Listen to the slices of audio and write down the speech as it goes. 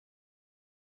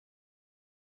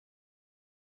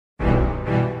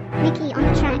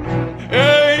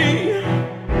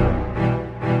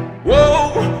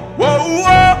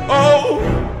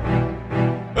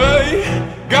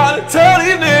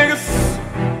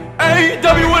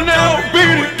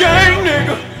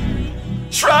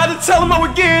to tell them I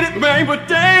would get it, man, but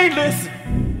they ain't listen.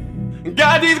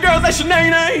 Got these girls like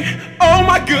Shanae, oh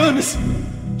my goodness.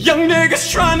 Young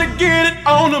niggas trying to get it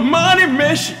on a money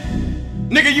mission.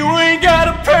 Nigga, you ain't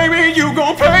gotta pay me, you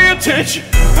gon' pay attention.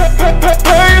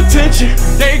 Pay attention,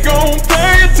 they gon'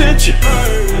 pay attention.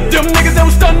 Them niggas that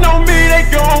was stuntin' on me, they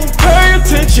gon' pay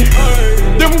attention.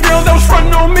 Them girls that was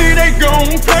frontin' on me, they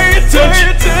gon' pay attention.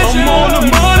 I'm on a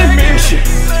money mission,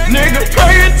 nigga,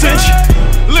 pay attention.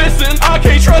 Listen, I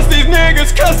can't trust these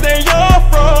niggas cause they all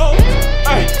frauds.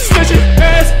 Ay, snitchin'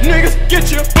 ass niggas,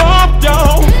 get your bumped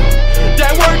on.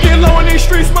 That work get low in these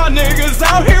streets, my niggas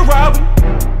out here robbing.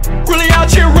 Really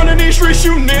out here running these streets,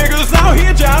 you niggas out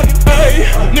here jogging. Hey,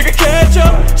 nigga catch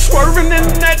up, swerving in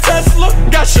that Tesla.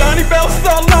 Got shiny belts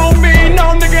all on me,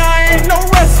 no nigga, I ain't no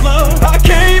wrestler. I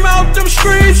came out them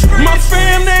streets, my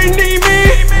fam, they need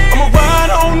me. I'ma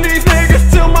ride on these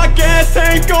niggas till my gas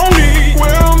tank gon' need.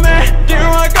 Where I'm at, there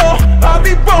I go, I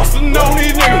be bossing on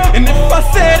these niggas. And if I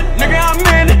said it, nigga, I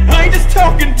meant it, I ain't just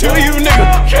talking to you, nigga.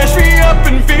 Cash me up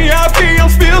in VIP, I'm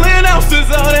spilling ounces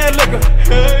of that liquor.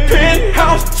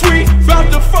 Penthouse suite,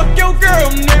 about to fuck your girl,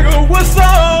 nigga, what's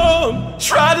up?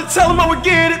 Tried to tell them I would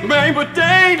get it, man, but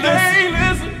they ain't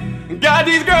listen. Got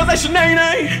these girls like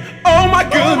Shanae, oh my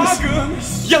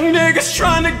goodness. Young niggas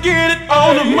trying to get it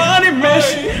on a money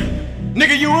mission.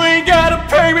 Nigga, you ain't gotta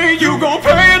pay me, you gon'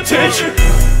 pay attention.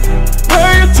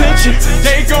 Pay attention,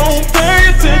 they gon' pay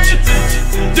attention.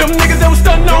 Them niggas that was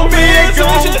stuntin' on me, they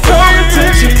gon' pay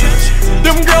attention.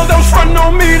 Them girls that was frontin'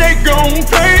 on me, they gon'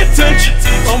 pay attention.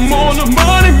 I'm on a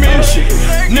money mission,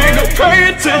 nigga,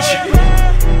 pay attention.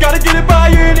 Gotta get it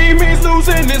by any means,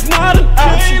 losing is not an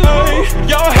option.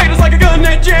 Y'all haters like a gun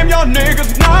that jam, y'all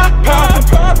niggas not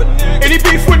poppin'. Any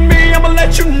beef with me, I'ma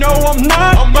let you know I'm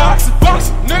not boxing.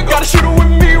 Got a shooter with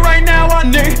me right now, I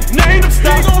name them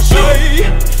stop.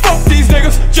 Fuck these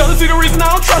niggas, jealousy the reason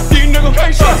I don't trust these niggas.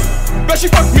 Bet she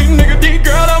fuck me, nigga, D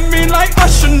girl, I mean like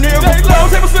Usher, nigga. Long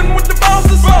table sitting with the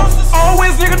bosses,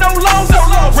 always nigga, no losses.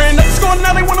 Ran up the score,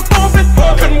 now they wanna forfeit.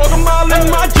 Couldn't walk a mile in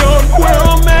my junk. Where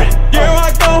I'm at, here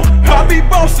I go. I be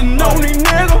bossing on these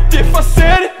niggas. If I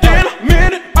said it, then I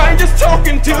meant it. I ain't just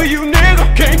talking to you,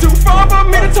 nigga. Came too far for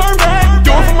me to turn back.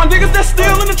 Doing for my niggas that's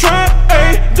still in the trap.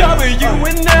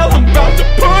 A-W-N-L, I'm about to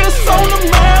put us on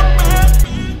the map.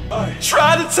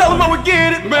 Tried to tell them I would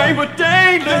get it, man, but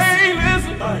they ain't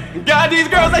listen. Got these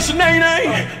girls like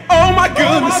Shanae, oh my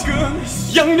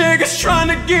goodness. Young niggas trying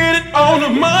to get it on a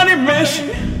money mission.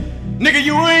 Nigga,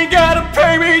 you ain't gotta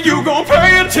pay me, you gon'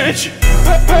 pay attention.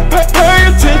 Pay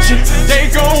attention, they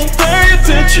gon' pay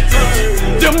attention.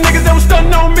 Them niggas that was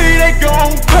stuntin' on me, they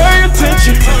gon' pay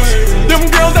attention. Them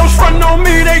girls that was frontin' on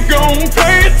me, they gon'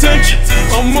 pay attention.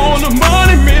 I'm on a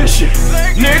money mission,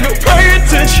 nigga, pay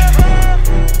attention.